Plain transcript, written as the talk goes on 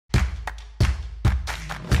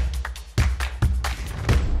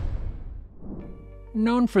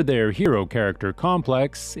Known for their hero character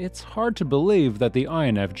complex, it's hard to believe that the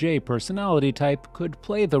INFJ personality type could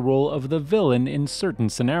play the role of the villain in certain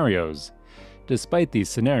scenarios. Despite these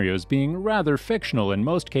scenarios being rather fictional in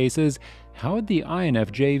most cases, how would the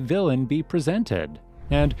INFJ villain be presented?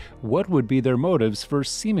 And what would be their motives for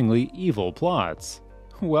seemingly evil plots?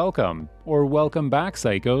 Welcome back,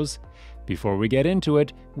 Psychos! Before we get into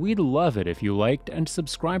it, we'd love it if you liked and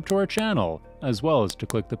subscribed to our channel, as well as to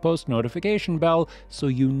click the post notification bell so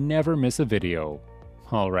you never miss a video.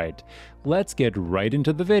 Alright, let's get right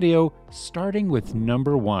into the video, starting with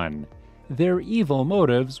number 1. Their evil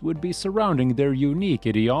motives would be surrounding their unique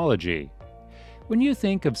ideology. When you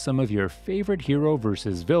think of some of your favorite hero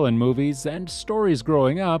versus villain movies and stories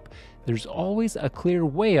growing up, there's always a clear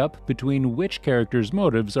way up between which character's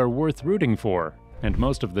motives are worth rooting for. And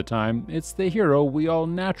most of the time, it's the hero we all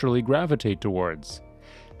naturally gravitate towards.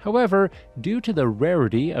 However, due to the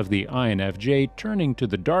rarity of the INFJ turning to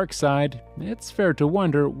the dark side, it's fair to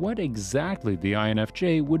wonder what exactly the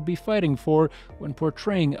INFJ would be fighting for when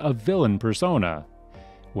portraying a villain persona.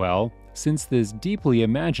 Well, since this deeply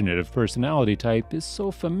imaginative personality type is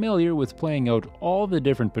so familiar with playing out all the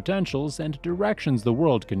different potentials and directions the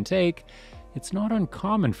world can take, it's not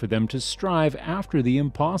uncommon for them to strive after the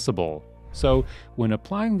impossible. So, when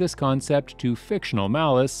applying this concept to fictional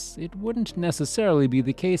malice, it wouldn't necessarily be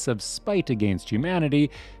the case of spite against humanity,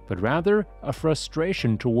 but rather a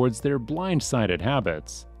frustration towards their blind-sided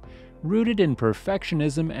habits. Rooted in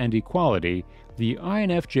perfectionism and equality, the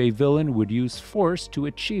INFJ villain would use force to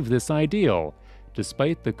achieve this ideal,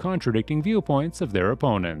 despite the contradicting viewpoints of their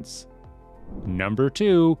opponents. Number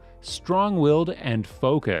 2. Strong-willed and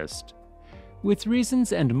focused. With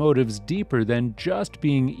reasons and motives deeper than just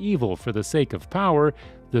being evil for the sake of power,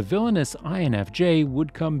 the villainous INFJ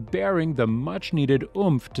would come bearing the much-needed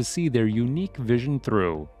oomph to see their unique vision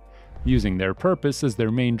through. Using their purpose as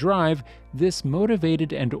their main drive, this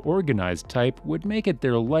motivated and organized type would make it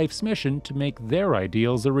their life's mission to make their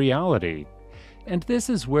ideals a reality. And this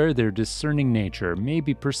is where their discerning nature may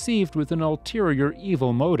be perceived with an ulterior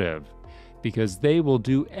evil motive. Because they will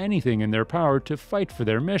do anything in their power to fight for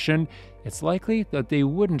their mission, it's likely that they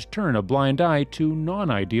wouldn't turn a blind eye to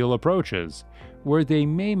non-ideal approaches, where they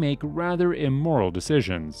may make rather immoral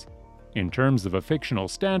decisions. In terms of a fictional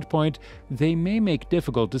standpoint, they may make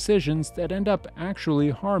difficult decisions that end up actually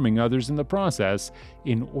harming others in the process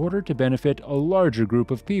in order to benefit a larger group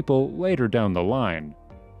of people later down the line.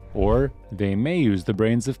 Or they may use the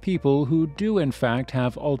brains of people who do in fact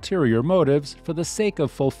have ulterior motives for the sake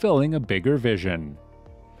of fulfilling a bigger vision.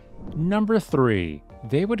 Number 3.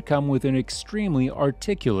 They would come with an extremely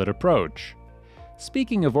articulate approach.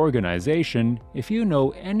 Speaking of organization, if you know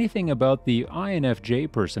anything about the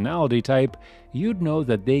INFJ personality type, you'd know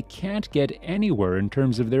that they can't get anywhere in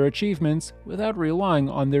terms of their achievements without relying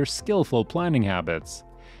on their skillful planning habits.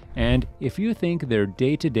 And if you think their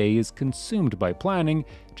day-to-day is consumed by planning,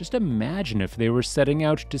 just imagine if they were setting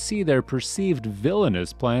out to see their perceived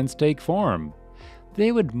villainous plans take form.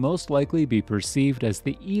 They would most likely be perceived as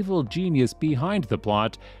the evil genius behind the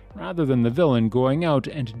plot, rather than the villain going out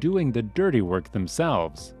and doing the dirty work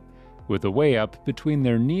themselves. With a way up between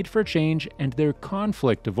their need for change and their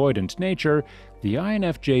conflict-avoidant nature, the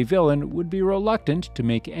INFJ villain would be reluctant to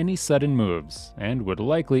make any sudden moves, and would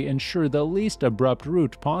likely ensure the least abrupt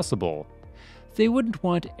route possible. They wouldn't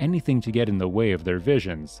want anything to get in the way of their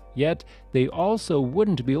visions, yet they also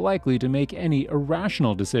wouldn't be likely to make any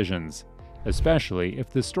irrational decisions, especially if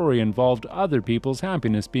the story involved other people's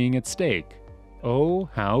happiness being at stake. Oh,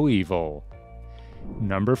 how evil!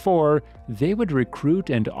 Number 4. They would recruit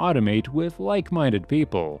and automate with like-minded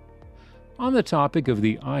people. On the topic of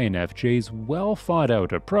the INFJ's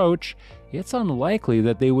well-thought-out approach, it's unlikely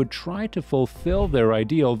that they would try to fulfill their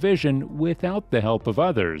ideal vision without the help of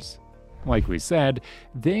others. Like we said,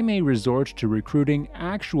 they may resort to recruiting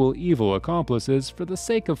actual evil accomplices for the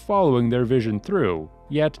sake of following their vision through,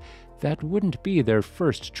 yet that wouldn't be their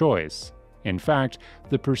first choice. In fact,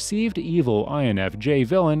 the perceived evil INFJ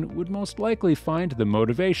villain would most likely find the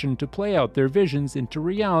motivation to play out their visions into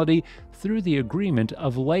reality through the agreement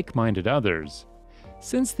of like-minded others.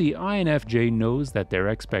 Since the INFJ knows that their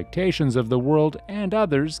expectations of the world and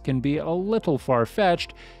others can be a little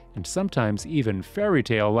far-fetched, and sometimes even fairy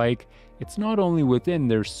tale-like, it's not only within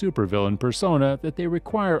their supervillain persona that they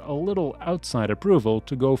require a little outside approval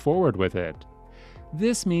to go forward with it.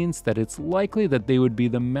 This means that it's likely that they would be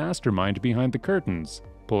the mastermind behind the curtains,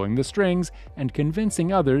 pulling the strings and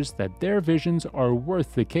convincing others that their visions are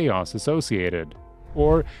worth the chaos associated.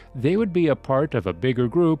 Or they would be a part of a bigger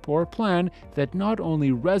group or plan that not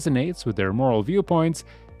only resonates with their moral viewpoints,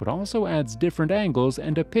 but also adds different angles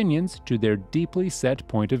and opinions to their deeply set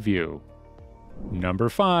point of view. Number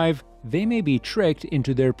 5. They may be tricked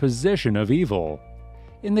into their position of evil.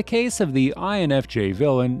 In the case of the INFJ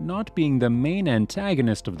villain not being the main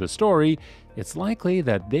antagonist of the story, it's likely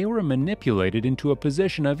that they were manipulated into a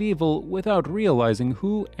position of evil without realizing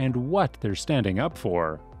who and what they're standing up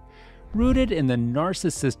for. Rooted in the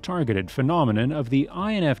narcissist-targeted phenomenon of the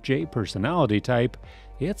INFJ personality type,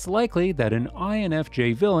 it's likely that an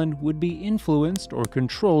INFJ villain would be influenced or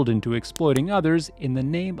controlled into exploiting others in the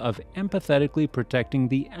name of empathetically protecting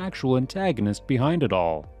the actual antagonist behind it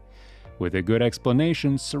all. With a good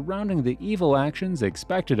explanation surrounding the evil actions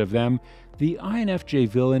expected of them, the INFJ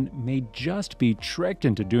villain may just be tricked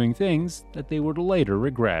into doing things that they would later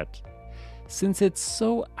regret. Since it's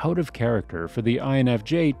so out of character for the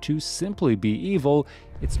INFJ to simply be evil,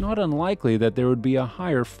 it's not unlikely that there would be a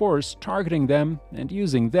higher force targeting them and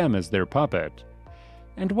using them as their puppet.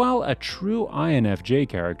 And while a true INFJ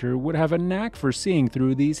character would have a knack for seeing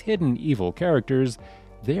through these hidden evil characters,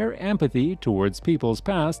 their empathy towards people's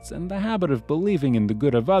pasts and the habit of believing in the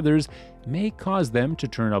good of others may cause them to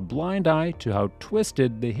turn a blind eye to how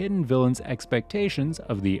twisted the hidden villain's expectations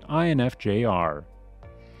of the INFJ are.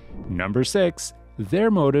 Number 6.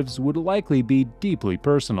 Their motives would likely be deeply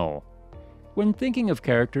personal. When thinking of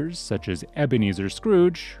characters such as Ebenezer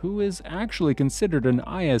Scrooge, who is actually considered an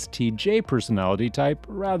ISTJ personality type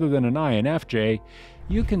rather than an INFJ,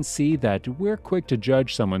 you can see that we're quick to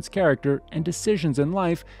judge someone's character and decisions in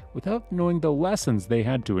life without knowing the lessons they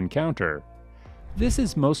had to encounter. This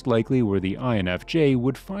is most likely where the INFJ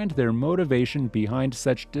would find their motivation behind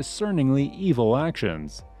such discerningly evil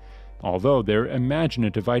actions. Although their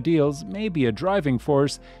imaginative ideals may be a driving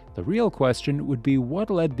force, the real question would be what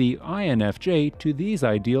led the INFJ to these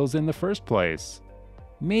ideals in the first place.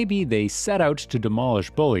 Maybe they set out to demolish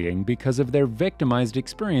bullying because of their victimized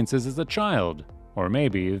experiences as a child. Or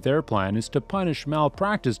maybe their plan is to punish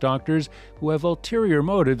malpractice doctors who have ulterior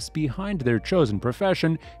motives behind their chosen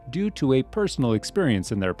profession due to a personal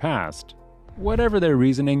experience in their past. Whatever their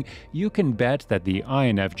reasoning, you can bet that the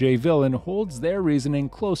INFJ villain holds their reasoning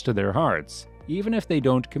close to their hearts, even if they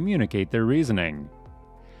don't communicate their reasoning.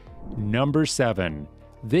 Number 7.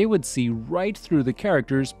 They would see right through the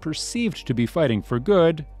characters perceived to be fighting for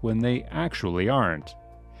good when they actually aren't.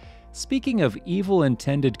 Speaking of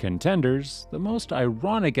evil-intended contenders, the most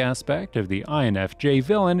ironic aspect of the INFJ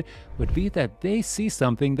villain would be that they see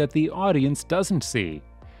something that the audience doesn't see.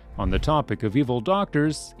 On the topic of evil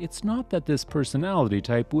doctors, it's not that this personality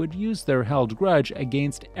type would use their held grudge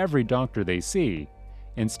against every doctor they see.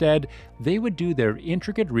 Instead, they would do their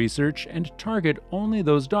intricate research and target only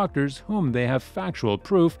those doctors whom they have factual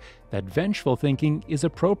proof that vengeful thinking is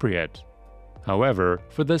appropriate. However,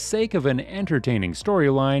 for the sake of an entertaining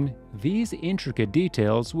storyline, these intricate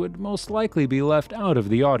details would most likely be left out of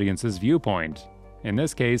the audience's viewpoint. In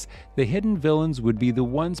this case, the hidden villains would be the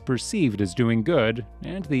ones perceived as doing good,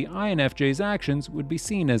 and the INFJ's actions would be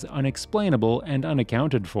seen as unexplainable and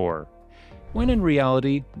unaccounted for. When in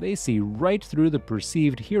reality, they see right through the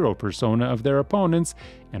perceived hero persona of their opponents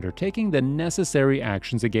and are taking the necessary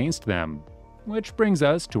actions against them. Which brings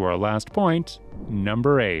us to our last point,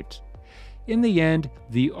 number 8. In the end,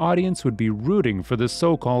 the audience would be rooting for the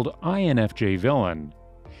so-called INFJ villain.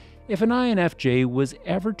 If an INFJ was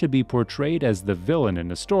ever to be portrayed as the villain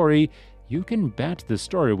in a story, you can bet the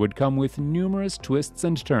story would come with numerous twists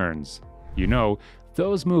and turns. You know,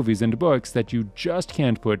 those movies and books that you just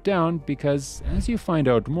can't put down because as you find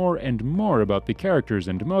out more and more about the characters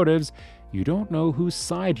and motives, you don't know whose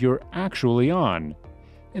side you're actually on.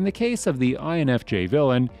 In the case of the INFJ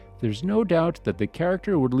villain, there's no doubt that the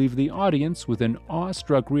character would leave the audience with an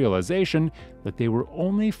awestruck realization that they were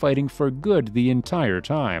only fighting for good the entire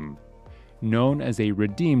time. Known as a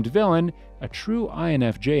redeemed villain, a true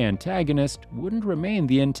INFJ antagonist wouldn't remain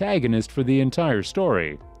the antagonist for the entire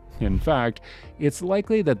story. In fact, it's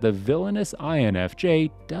likely that the villainous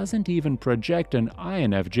INFJ doesn't even project an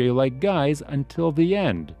INFJ-like guise until the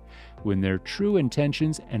end, when their true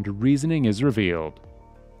intentions and reasoning is revealed.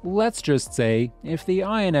 Let's just say, if the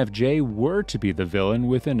INFJ were to be the villain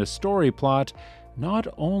within a story plot, not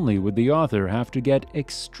only would the author have to get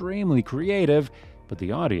extremely creative, but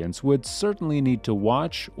the audience would certainly need to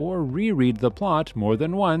watch or reread the plot more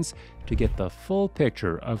than once to get the full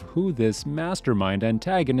picture of who this mastermind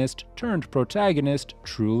antagonist turned protagonist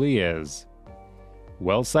truly is.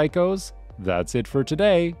 Well, psychos, that's it for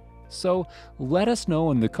today. So let us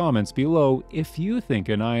know in the comments below if you think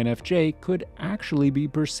an INFJ could actually be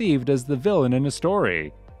perceived as the villain in a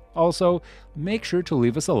story. Also, make sure to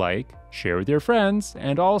leave us a like, share with your friends,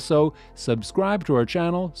 and also subscribe to our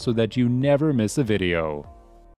channel so that you never miss a video.